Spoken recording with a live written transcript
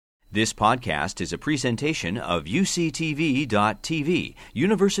This podcast is a presentation of UCTV.tv,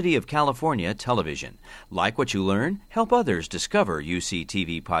 University of California Television. Like what you learn? Help others discover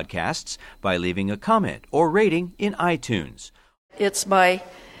UCTV podcasts by leaving a comment or rating in iTunes. It's my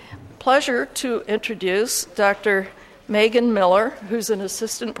pleasure to introduce Dr. Megan Miller, who's an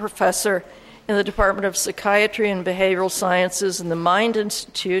assistant professor in the Department of Psychiatry and Behavioral Sciences in the Mind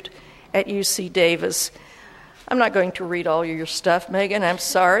Institute at UC Davis. I'm not going to read all your stuff, Megan, I'm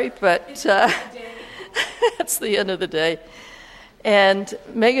sorry, but that's the end of the day. And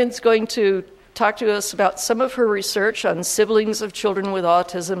Megan's going to talk to us about some of her research on siblings of children with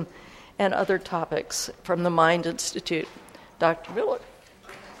autism and other topics from the Mind Institute. Dr. Miller.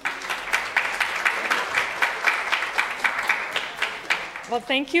 Well,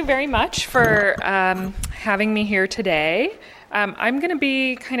 thank you very much for having me here today. I'm going to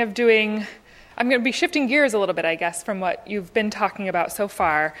be shifting gears a little bit, I guess, from what you've been talking about so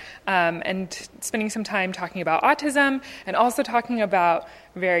far, and spending some time talking about autism and also talking about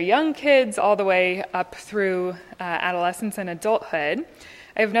very young kids all the way up through adolescence and adulthood.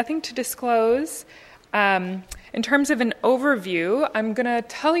 I have nothing to disclose. In terms of an overview, I'm going to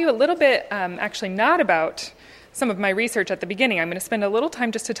tell you a little bit, actually not about some of my research at the beginning. I'm going to spend a little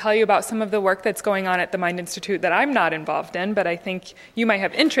time just to tell you about some of the work that's going on at the Mind Institute that I'm not involved in, but I think you might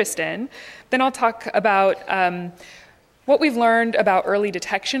have interest in. Then I'll talk about what we've learned about early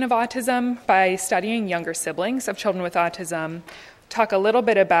detection of autism by studying younger siblings of children with autism. Talk a little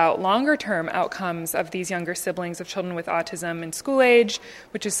bit about longer-term outcomes of these younger siblings of children with autism in school age,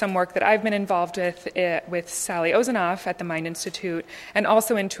 which is some work that I've been involved with Sally Ozanoff at the Mind Institute, and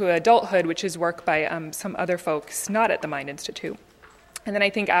also into adulthood, which is work by some other folks not at the Mind Institute. And then I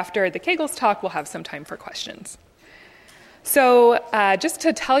think after the Kegels talk, we'll have some time for questions. So just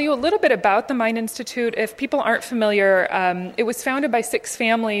to tell you a little bit about the Mind Institute, if people aren't familiar, it was founded by 6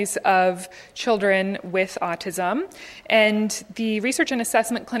 families of children with autism, and the research and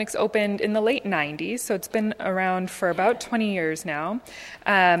assessment clinics opened in the late 90s, so it's been around for about 20 years now,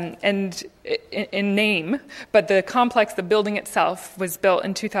 and in name, but the complex, the building itself, was built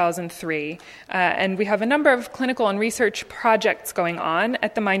in 2003, and we have a number of clinical and research projects going on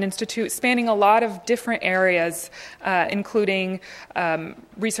at the Mind Institute, spanning a lot of different areas, including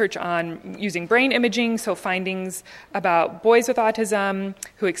research on using brain imaging, so findings about boys with autism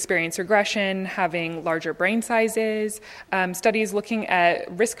who experience regression, having larger brain sizes, studies looking at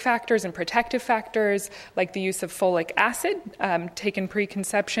risk factors and protective factors, like the use of folic acid taken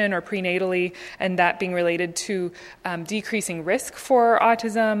preconception or prenatally, and that being related to decreasing risk for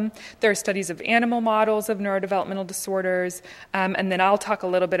autism. There are studies of animal models of neurodevelopmental disorders, and then I'll talk a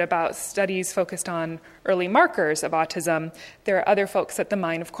little bit about studies focused on early markers of autism. There are other folks at the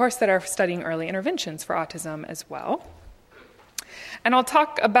Mind, of course, that are studying early interventions for autism as well. And I'll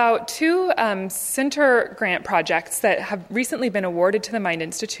talk about 2 center grant projects that have recently been awarded to the Mind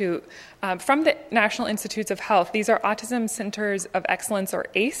Institute from the National Institutes of Health. These are Autism Centers of Excellence, or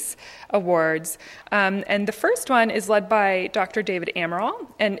ACE awards. And the first one is led by Dr. David Amaral,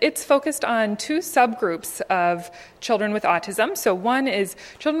 and it's focused on 2 subgroups of children with autism. So one is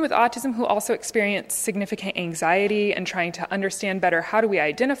children with autism who also experience significant anxiety, and trying to understand better, how do we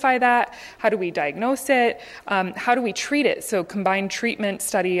identify that? How do we diagnose it? How do we treat it? So combined treatment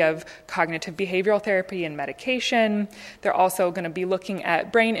study of cognitive behavioral therapy and medication. They're also going to be looking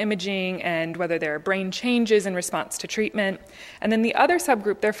at brain imaging and whether there are brain changes in response to treatment. And then the other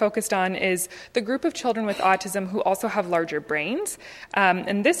subgroup they're focused on is the group of children with autism who also have larger brains.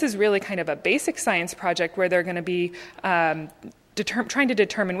 And this is really kind of a basic science project where they're going to be trying to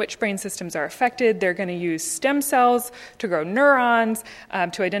determine which brain systems are affected. They're going to use stem cells to grow neurons,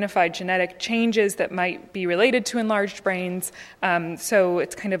 to identify genetic changes that might be related to enlarged brains. So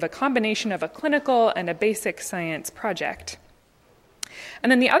it's kind of a combination of a clinical and a basic science project.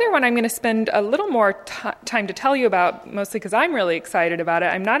 And then the other one I'm going to spend a little more time to tell you about, mostly because I'm really excited about it.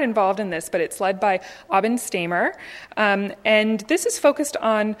 I'm not involved in this, but it's led by Aubin Stamer. And this is focused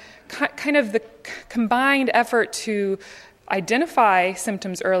on kind of the combined effort to identify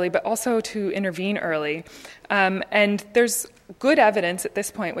symptoms early, but also to intervene early. And there's good evidence at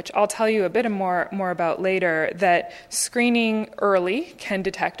this point, which I'll tell you a bit more about later, that screening early can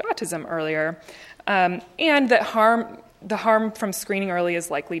detect autism earlier, and that the harm from screening early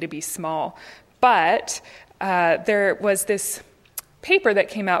is likely to be small. But there was this paper that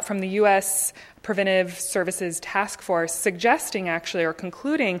came out from the U.S. Preventive Services Task Force suggesting, actually, or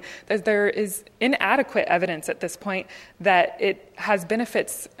concluding that there is inadequate evidence at this point that it has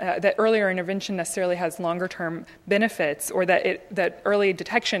benefits, that earlier intervention necessarily has longer-term benefits, or that early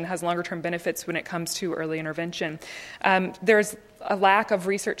detection has longer-term benefits when it comes to early intervention. There's a lack of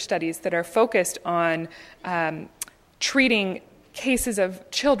research studies that are focused on treating cases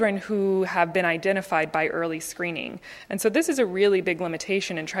of children who have been identified by early screening. And so this is a really big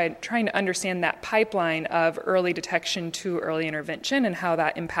limitation in trying to understand that pipeline of early detection to early intervention and how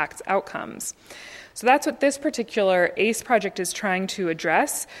that impacts outcomes. So that's what this particular ACE project is trying to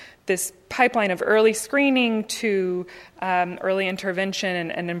address, this pipeline of early screening to early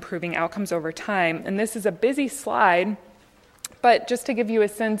intervention and improving outcomes over time. And this is a busy slide, but just to give you a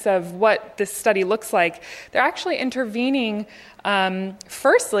sense of what this study looks like, they're actually intervening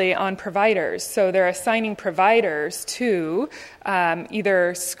firstly on providers. So they're assigning providers to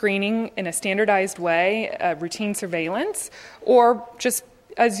either screening in a standardized way, routine surveillance, or just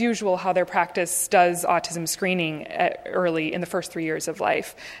as usual, how their practice does autism screening early in the first 3 years of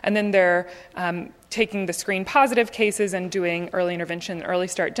life. And then they're taking the screen positive cases and doing early intervention, early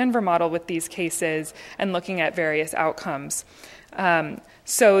start Denver model with these cases and looking at various outcomes.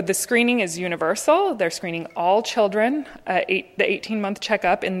 So the screening is universal. They're screening all children, the 18-month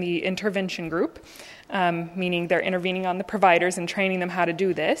checkup in the intervention group, meaning they're intervening on the providers and training them how to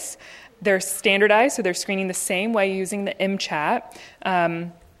do this. They're standardized, so they're screening the same way using the MChat.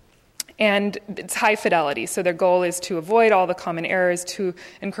 And it's high fidelity, so their goal is to avoid all the common errors, to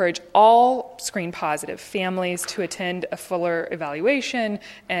encourage all screen-positive families to attend a fuller evaluation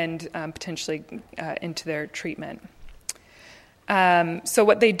and potentially into their treatment. So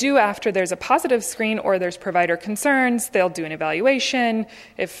what they do after there's a positive screen or there's provider concerns, they'll do an evaluation.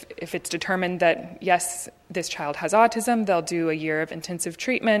 If it's determined that, yes, this child has autism, they'll do a year of intensive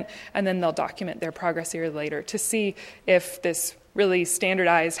treatment, and then they'll document their progress a year later to see if this really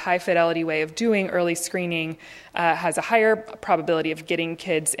standardized, high-fidelity way of doing early screening has a higher probability of getting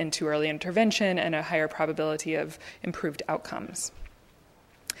kids into early intervention and a higher probability of improved outcomes.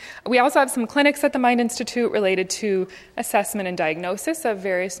 We also have some clinics at the Mind Institute related to assessment and diagnosis of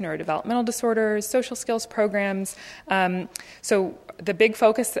various neurodevelopmental disorders, social skills programs. So the big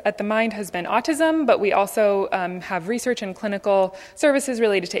focus at the Mind has been autism, but we also have research and clinical services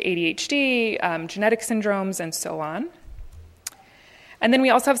related to ADHD, genetic syndromes, and so on. And then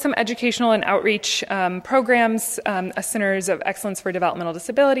we also have some educational and outreach programs, Centers of Excellence for Developmental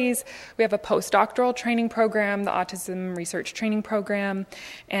Disabilities. We have a postdoctoral training program, the Autism Research Training Program,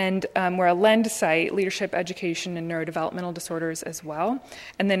 and we're a LEND site, Leadership, Education, and Neurodevelopmental Disorders as well.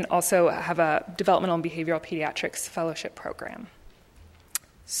 And then also have a Developmental and Behavioral Pediatrics Fellowship Program.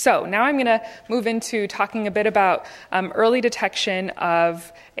 So now I'm going to move into talking a bit about early detection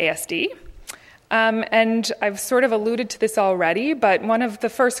of ASD. And I've sort of alluded to this already, but one of the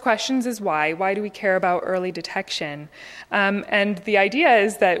first questions is why? Why do we care about early detection? And the idea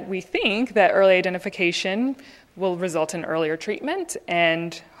is that we think that early identification will result in earlier treatment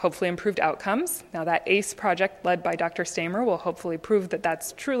and hopefully improved outcomes. Now, that ACE project led by Dr. Stamer will hopefully prove that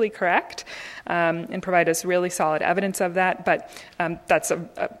that's truly correct and provide us really solid evidence of that. But that's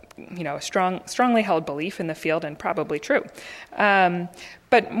a strongly held belief in the field and probably true.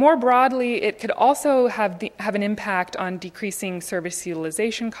 But more broadly, it could also have an impact on decreasing service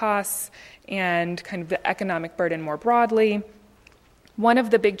utilization costs and kind of the economic burden more broadly. One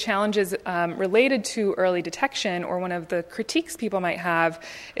of the big challenges related to early detection, or one of the critiques people might have,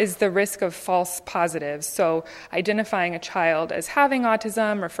 is the risk of false positives. So identifying a child as having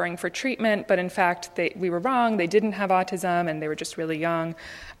autism, referring for treatment, but in fact we were wrong, they didn't have autism and they were just really young.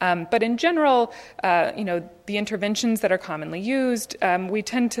 But in general, the interventions that are commonly used, we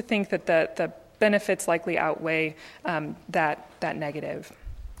tend to think that the benefits likely outweigh that negative.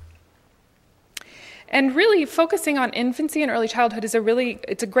 And really focusing on infancy and early childhood is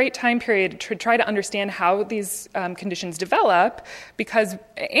it's a great time period to try to understand how these conditions develop,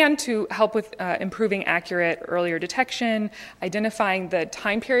 and to help with improving accurate earlier detection, identifying the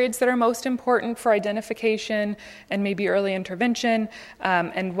time periods that are most important for identification and maybe early intervention,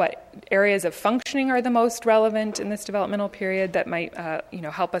 and what areas of functioning are the most relevant in this developmental period that might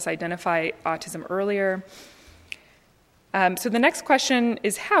help us identify autism earlier. So the next question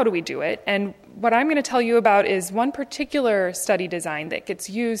is, how do we do it? And what I'm going to tell you about is one particular study design that gets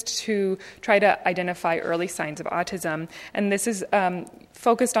used to try to identify early signs of autism. And this is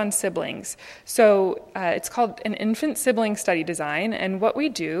focused on siblings. So it's called an infant sibling study design. And what we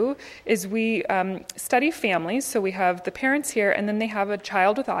do is we study families. So we have the parents here, and then they have a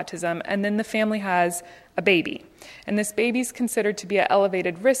child with autism, and then the family has a baby. And this baby is considered to be at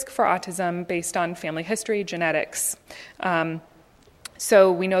elevated risk for autism based on family history, genetics.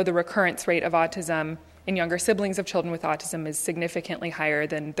 So we know the recurrence rate of autism in younger siblings of children with autism is significantly higher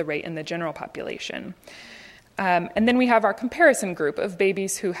than the rate in the general population. And then we have our comparison group of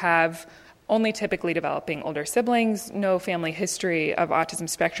babies who have only typically developing older siblings, no family history of autism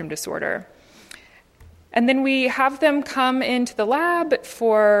spectrum disorder. And then we have them come into the lab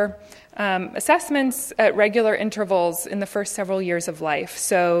for assessments at regular intervals in the first several years of life.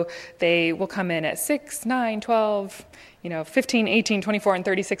 So they will come in at 6, 9, 12, 15, 18, 24, and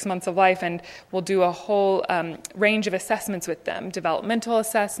 36 months of life, and we'll do a whole range of assessments with them, developmental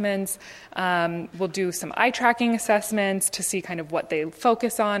assessments. We'll do some eye tracking assessments to see kind of what they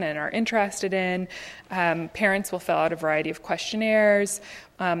focus on and are interested in. Parents will fill out a variety of questionnaires.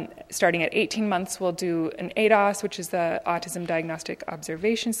 Starting at 18 months, we'll do an ADOS, which is the Autism Diagnostic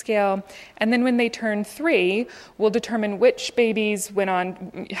Observation Scale. And then when they turn 3, we'll determine which babies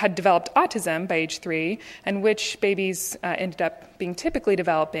had developed autism by age 3 and which babies ended up being typically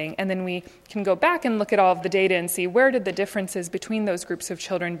developing. And then we can go back and look at all of the data and see where did the differences between those groups of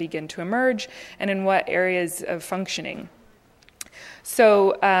children begin to emerge and in what areas of functioning.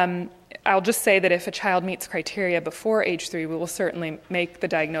 So I'll just say that if a child meets criteria before age 3, we will certainly make the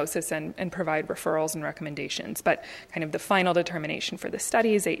diagnosis and provide referrals and recommendations. But kind of the final determination for the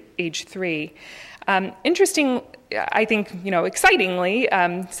study is age 3. Interesting, I think, excitingly,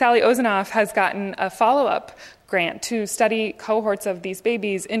 Sally Ozanoff has gotten a follow-up grant to study cohorts of these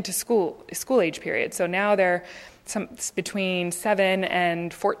babies into school age period. So now they're between 7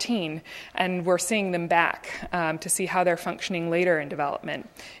 and 14, and we're seeing them back to see how they're functioning later in development,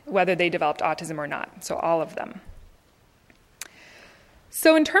 whether they developed autism or not, so all of them.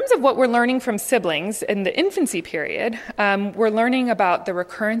 So in terms of what we're learning from siblings in the infancy period, we're learning about the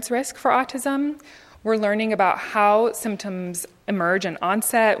recurrence risk for autism. We're learning about how symptoms emerge and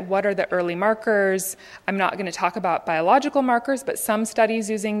onset, what are the early markers. I'm not going to talk about biological markers, but some studies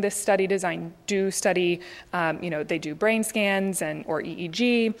using this study design do study, they do brain scans or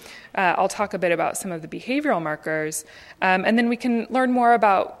EEG. I'll talk a bit about some of the behavioral markers. And then we can learn more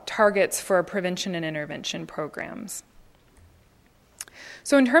about targets for prevention and intervention programs.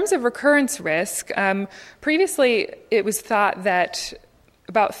 So in terms of recurrence risk, previously it was thought that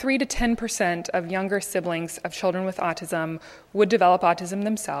about 3 to 10% of younger siblings of children with autism would develop autism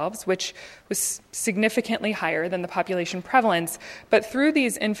themselves, which was significantly higher than the population prevalence. But through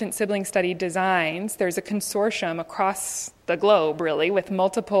these infant sibling study designs, there's a consortium across the globe, really, with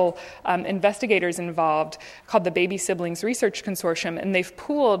multiple investigators involved called the Baby Siblings Research Consortium, and they've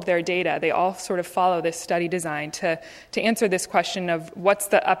pooled their data. They all sort of follow this study design to answer this question of what's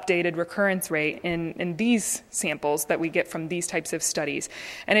the updated recurrence rate in these samples that we get from these types of studies.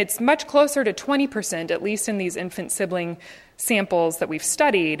 And it's much closer to 20%, at least in these infant sibling samples that we've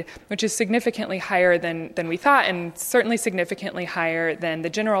studied, which is significantly higher than we thought, and certainly significantly higher than the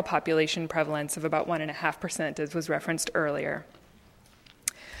general population prevalence of about 1.5%, as was referenced earlier.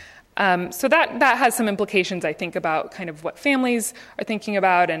 So that has some implications, I think, about kind of what families are thinking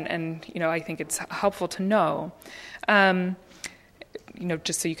about, and I think it's helpful to know,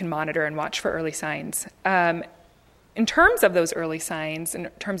 just so you can monitor and watch for early signs. In terms of those early signs, in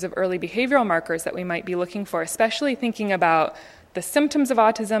terms of early behavioral markers that we might be looking for, especially thinking about the symptoms of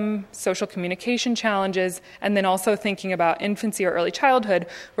autism, social communication challenges, and then also thinking about infancy or early childhood,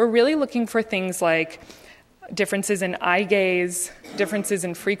 we're really looking for things like differences in eye gaze, differences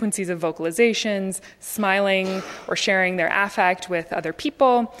in frequencies of vocalizations, smiling or sharing their affect with other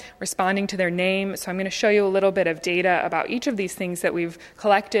people, responding to their name. So I'm going to show you a little bit of data about each of these things that we've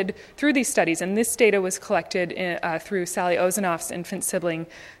collected through these studies. And this data was collected through Sally Ozanoff's infant sibling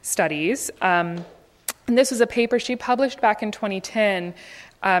studies. And this was a paper she published back in 2010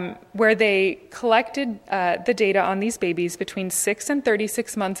 where they collected the data on these babies between 6 and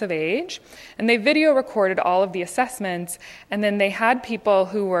 36 months of age, and they video recorded all of the assessments, and then they had people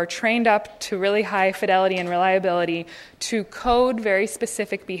who were trained up to really high fidelity and reliability to code very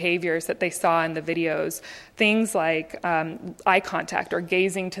specific behaviors that they saw in the videos, things like eye contact or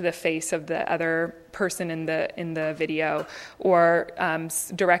gazing to the face of the other person in the video, or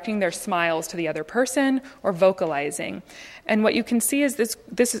directing their smiles to the other person, or vocalizing. And what you can see is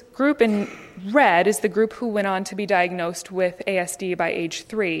this group in red is the group who went on to be diagnosed with ASD by age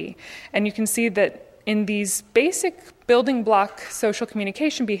 3. And you can see that in these basic building block social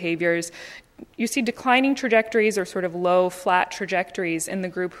communication behaviors, you see declining trajectories or sort of low, flat trajectories in the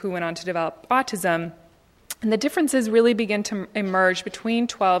group who went on to develop autism. And the differences really begin to emerge between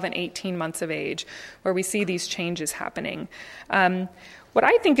 12 and 18 months of age, where we see these changes happening. What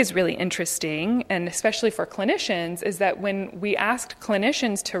I think is really interesting, and especially for clinicians, is that when we asked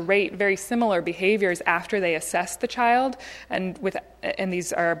clinicians to rate very similar behaviors after they assessed the child, and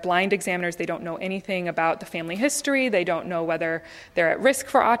these are blind examiners, they don't know anything about the family history, they don't know whether they're at risk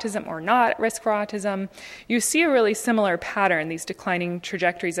for autism or not at risk for autism, you see a really similar pattern, these declining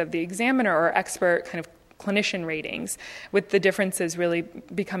trajectories of the examiner or expert kind of clinician ratings, with the differences really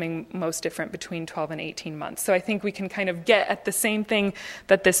becoming most different between 12 and 18 months. So I think we can kind of get at the same thing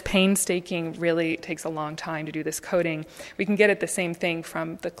that this painstaking really takes a long time to do this coding. We can get at the same thing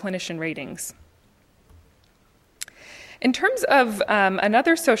from the clinician ratings. In terms of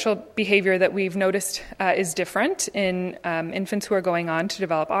another social behavior that we've noticed is different in infants who are going on to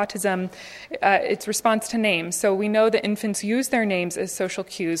develop autism, it's response to names. So we know that infants use their names as social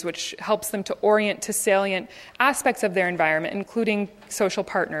cues, which helps them to orient to salient aspects of their environment, including social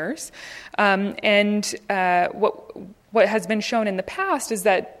partners. What has been shown in the past is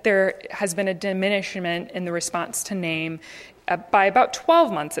that there has been a diminishment in the response to name by about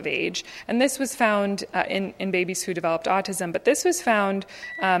 12 months of age. And this was found in babies who developed autism, but this was found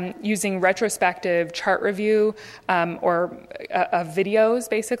using retrospective chart review or videos,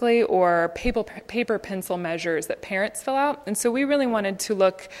 basically, or paper pencil measures that parents fill out. And so we really wanted to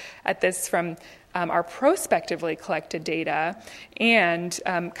look at this from our prospectively collected data and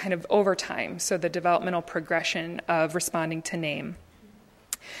kind of over time, so the developmental progression of responding to name.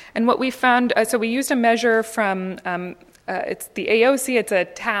 And what we found, so we used a measure from it's the AOC. It's a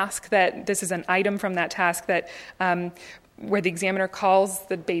task this is an item from that task that where the examiner calls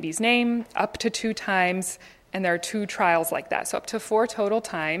the baby's name up to 2 times, and there are 2 trials like that, so up to 4 total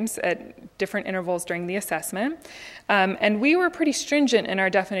times at different intervals during the assessment. And we were pretty stringent in our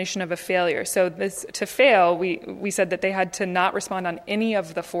definition of a failure. So to fail, we said that they had to not respond on any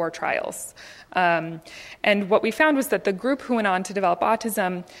of the 4 trials. And what we found was that the group who went on to develop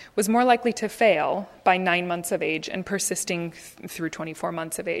autism was more likely to fail by 9 months of age and persisting through 24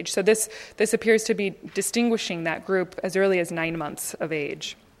 months of age. So this appears to be distinguishing that group as early as 9 months of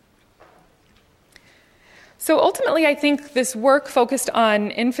age. So ultimately, I think this work focused on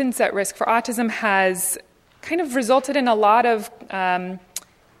infants at risk for autism has kind of resulted in a lot of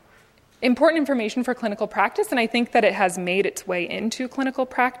important information for clinical practice, and I think that it has made its way into clinical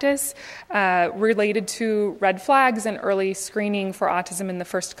practice related to red flags and early screening for autism in the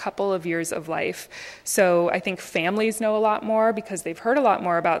first couple of years of life. So I think families know a lot more because they've heard a lot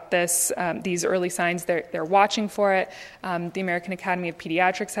more about these early signs. They're watching for it. The American Academy of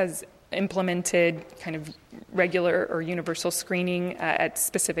Pediatrics has implemented kind of regular or universal screening at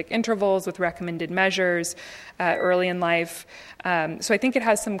specific intervals with recommended measures early in life. So I think it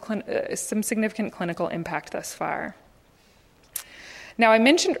has some significant clinical impact thus far. Now, I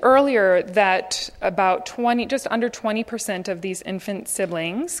mentioned earlier that just under 20% of these infant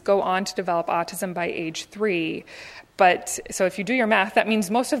siblings go on to develop autism by age 3. So if you do your math, that means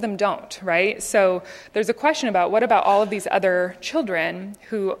most of them don't, right? So there's a question about what about all of these other children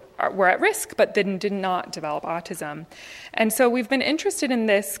who were at risk but did not develop autism. And so we've been interested in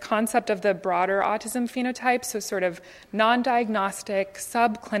this concept of the broader autism phenotype, so sort of non-diagnostic,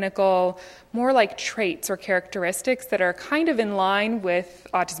 subclinical, more like traits or characteristics that are kind of in line with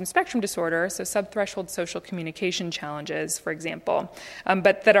autism spectrum disorder, so subthreshold social communication challenges, for example,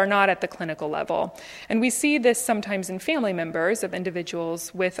 but that are not at the clinical level. And we see this sometimes in family members of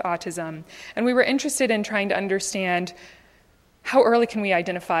individuals with autism. And we were interested in trying to understand how early can we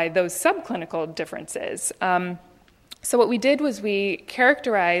identify those subclinical differences. So what we did was we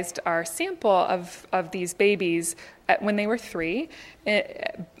characterized our sample of these babies when they were 3,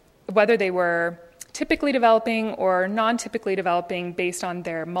 whether they were typically developing or non-typically developing based on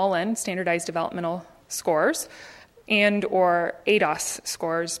their Mullen, standardized developmental scores, and or ADOS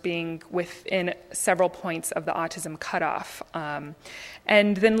scores being within several points of the autism cutoff,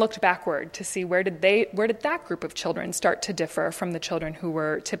 and then looked backward to see where did that group of children start to differ from the children who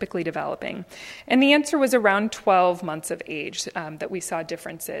were typically developing. And the answer was around 12 months of age that we saw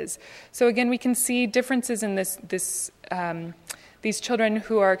differences. So again, we can see differences in these children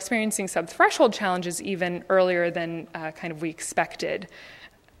who are experiencing subthreshold challenges even earlier than kind of we expected.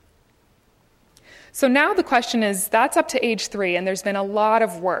 So now the question is, that's up to age 3, and there's been a lot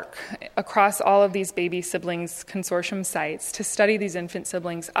of work across all of these baby siblings consortium sites to study these infant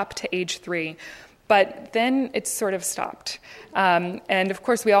siblings up to age 3. But then it's sort of stopped. And of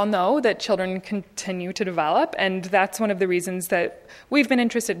course, we all know that children continue to develop, and that's one of the reasons that we've been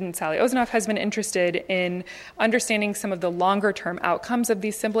interested in, Sally Ozenoff has been interested in understanding some of the longer-term outcomes of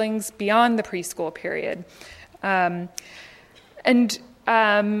these siblings beyond the preschool period. And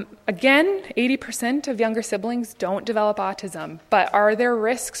Again, 80% of younger siblings don't develop autism, but are there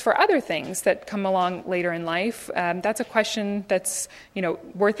risks for other things that come along later in life? That's a question that's,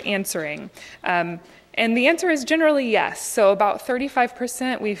 worth answering. And the answer is generally yes. So about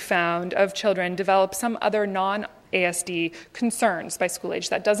 35% we've found of children develop some other non-ASD concerns by school age.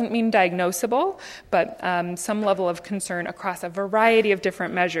 That doesn't mean diagnosable, but some level of concern across a variety of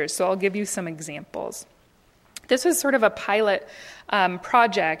different measures. So I'll give you some examples. This was sort of a pilot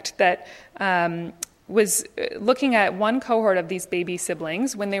project that was looking at one cohort of these baby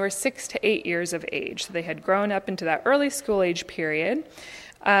siblings when they were 6 to 8 years of age. So they had grown up into that early school age period.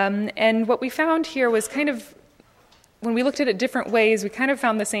 And what we found here was when we looked at it different ways, we kind of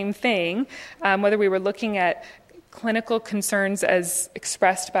found the same thing, whether we were looking at clinical concerns as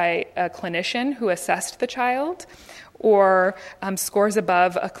expressed by a clinician who assessed the child, or scores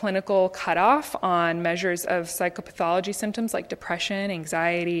above a clinical cutoff on measures of psychopathology symptoms like depression,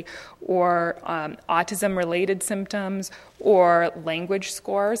 anxiety, or autism-related symptoms, or language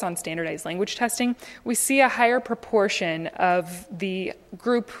scores on standardized language testing, we see a higher proportion of the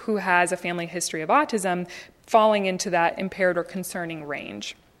group who has a family history of autism falling into that impaired or concerning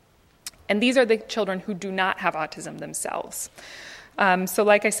range. And these are the children who do not have autism themselves. So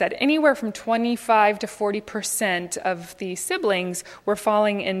like I said, anywhere from 25 to 40% of the siblings were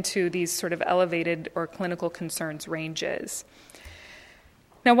falling into these sort of elevated or clinical concerns ranges.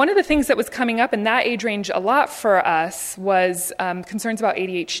 Now, one of the things that was coming up in that age range a lot for us was concerns about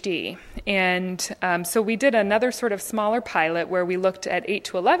ADHD. And so we did another sort of smaller pilot where we looked at 8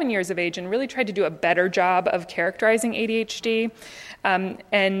 to 11 years of age and really tried to do a better job of characterizing ADHD.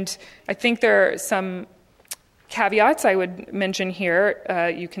 And I think there are some caveats I would mention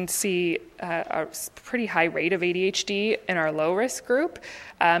here. You can see a pretty high rate of ADHD in our low-risk group.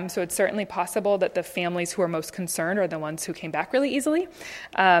 So it's certainly possible that the families who are most concerned are the ones who came back really easily.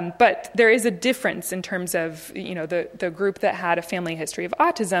 But there is a difference in terms of, the group that had a family history of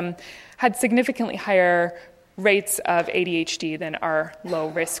autism had significantly higher rates of ADHD than our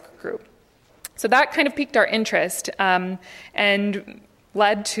low-risk group. So that kind of piqued our interest and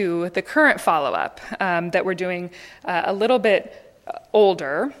led to the current follow-up that we're doing a little bit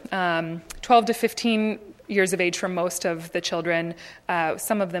older, 12 to 15 years of age for most of the children.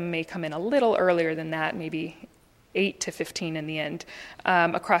 Some of them may come in a little earlier than that, maybe 8 to 15 in the end,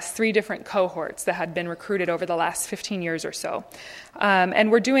 across 3 different cohorts that had been recruited over the last 15 years or so. And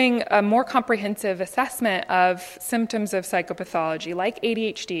we're doing a more comprehensive assessment of symptoms of psychopathology like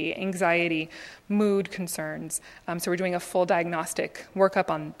ADHD, anxiety, mood concerns. So we're doing a full diagnostic workup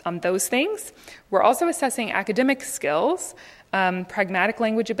on those things. We're also assessing academic skills, pragmatic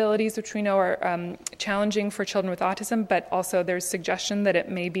language abilities, which we know are challenging for children with autism, but also there's suggestion that it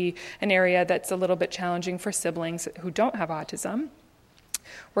may be an area that's a little bit challenging for siblings who don't have autism.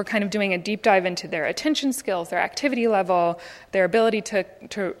 We're kind of doing a deep dive into their attention skills, their activity level, their ability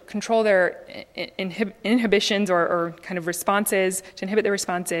to control their inhibitions or kind of responses, to inhibit their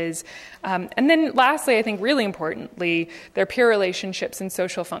responses. And then lastly, I think really importantly, their peer relationships and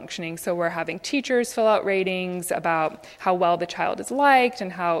social functioning. So we're having teachers fill out ratings about how well the child is liked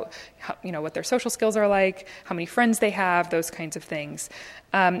and how what their social skills are like, how many friends they have, those kinds of things.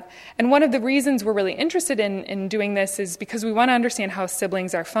 And one of the reasons we're really interested in doing this is because we want to understand how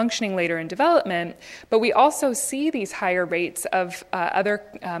siblings are functioning later in development, but we also see these higher rates of other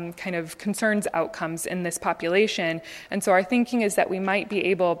kind of concerns outcomes in this population. And so our thinking is that we might be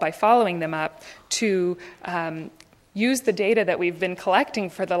able, by following them up, to use the data that we've been collecting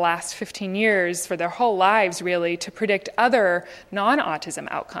for the last 15 years, for their whole lives really, to predict other non-autism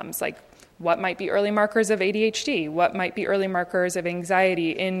outcomes, like what might be early markers of ADHD, what might be early markers of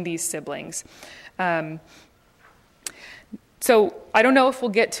anxiety in these siblings. So I don't know if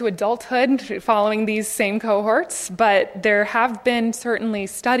we'll get to adulthood following these same cohorts, but there have been certainly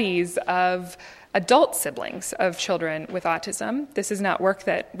studies of adult siblings of children with autism. This is not work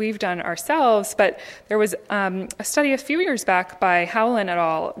that we've done ourselves, but there was a study a few years back by Howland et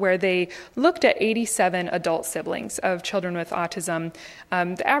al. Where they looked at 87 adult siblings of children with autism.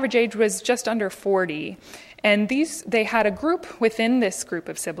 The average age was just under 40. And they had a group within this group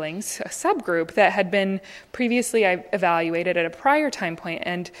of siblings, a subgroup that had been previously evaluated at a prior time point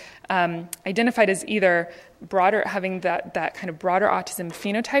and identified as either broader, having that kind of broader autism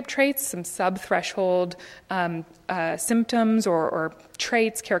phenotype traits, some sub-threshold symptoms or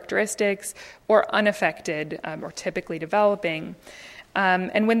traits, characteristics, or unaffected or typically developing.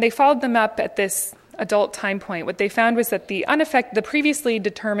 And when they followed them up at this adult time point, what they found was that the previously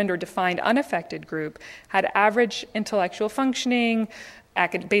determined or defined unaffected group had average intellectual functioning,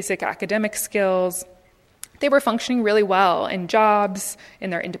 basic academic skills, they were functioning really well in jobs, in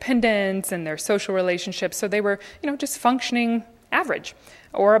their independence, in their social relationships. So they were, just functioning average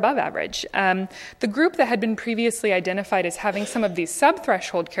or above average. The group that had been previously identified as having some of these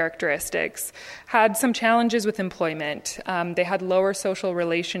subthreshold characteristics had some challenges with employment. They had lower social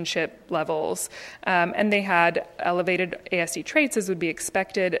relationship levels, and they had elevated ASD traits, as would be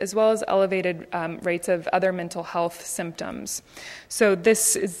expected, as well as elevated rates of other mental health symptoms. So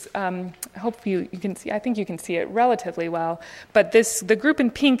this is, I hope you can see, I think you can see it relatively well, but the group in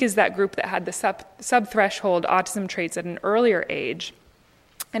pink is that group that had the subthreshold autism traits at an earlier age.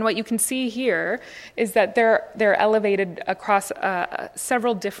 And what you can see here is that they're elevated across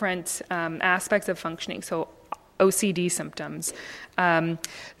several different aspects of functioning. So OCD symptoms,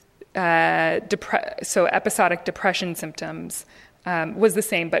 so episodic depression symptoms was the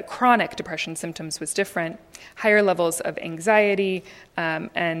same, but chronic depression symptoms was different. Higher levels of anxiety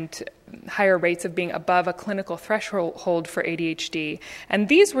and higher rates of being above a clinical threshold for ADHD. And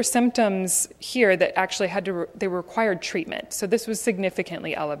these were symptoms here that actually they required treatment. So this was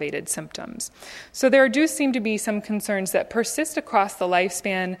significantly elevated symptoms. So there do seem to be some concerns that persist across the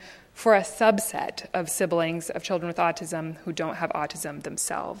lifespan for a subset of siblings of children with autism who don't have autism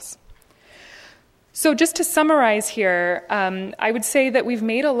themselves. So just to summarize here, I would say that we've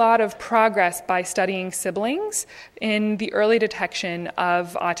made a lot of progress by studying siblings in the early detection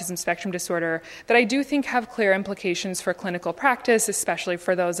of autism spectrum disorder that I do think have clear implications for clinical practice, especially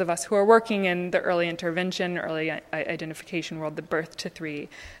for those of us who are working in the early intervention, early identification world, the birth to 3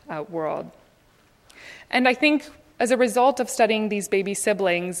 world. And I think as a result of studying these baby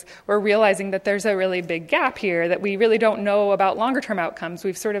siblings, we're realizing that there's a really big gap here, that we really don't know about longer-term outcomes.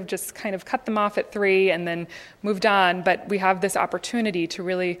 We've sort of just kind of cut them off at 3 and then moved on, but we have this opportunity to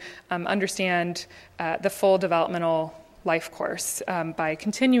really understand the full developmental life course by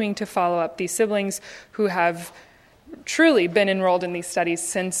continuing to follow up these siblings who have truly been enrolled in these studies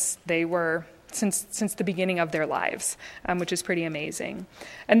since the beginning of their lives, which is pretty amazing.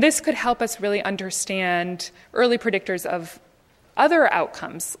 And this could help us really understand early predictors of other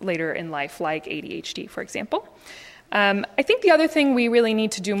outcomes later in life, like ADHD, for example. I think the other thing we really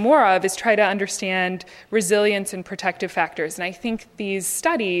need to do more of is try to understand resilience and protective factors. And I think these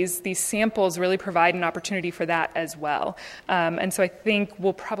studies, these samples, really provide an opportunity for that as well. And so I think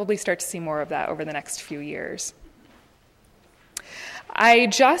we'll probably start to see more of that over the next few years. I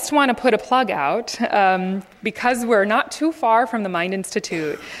just want to put a plug out, because we're not too far from the Mind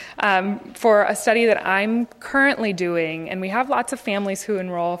Institute, for a study that I'm currently doing, and we have lots of families who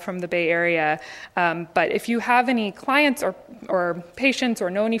enroll from the Bay Area, but if you have any clients or patients or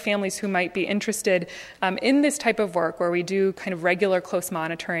know any families who might be interested in this type of work where we do kind of regular close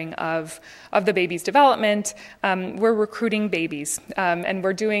monitoring of the baby's development, we're recruiting babies, and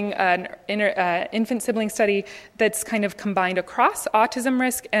we're doing an infant sibling study that's kind of combined across autism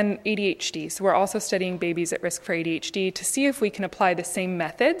risk and ADHD. So we're also studying babies at risk for ADHD to see if we can apply the same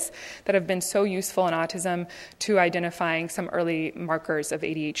methods that have been so useful in autism to identifying some early markers of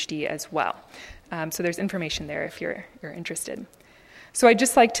ADHD as well. So there's information there if you're interested. So I'd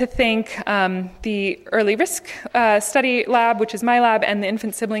just like to thank the Early Risk Study Lab, which is my lab, and the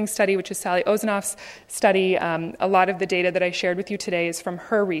Infant Sibling Study, which is Sally Ozanoff's study. A lot of the data that I shared with you today is from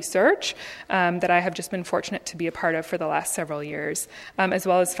her research that I have just been fortunate to be a part of for the last several years, as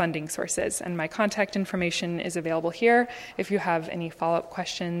well as funding sources. And my contact information is available here if you have any follow-up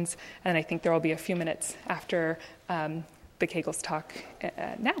questions. And I think there will be a few minutes after the Kegels talk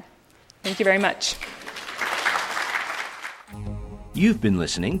now. Thank you very much. You've been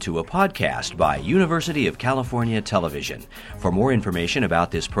listening to a podcast by University of California Television. For more information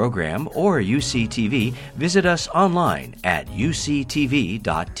about this program or UCTV, visit us online at uctv.tv.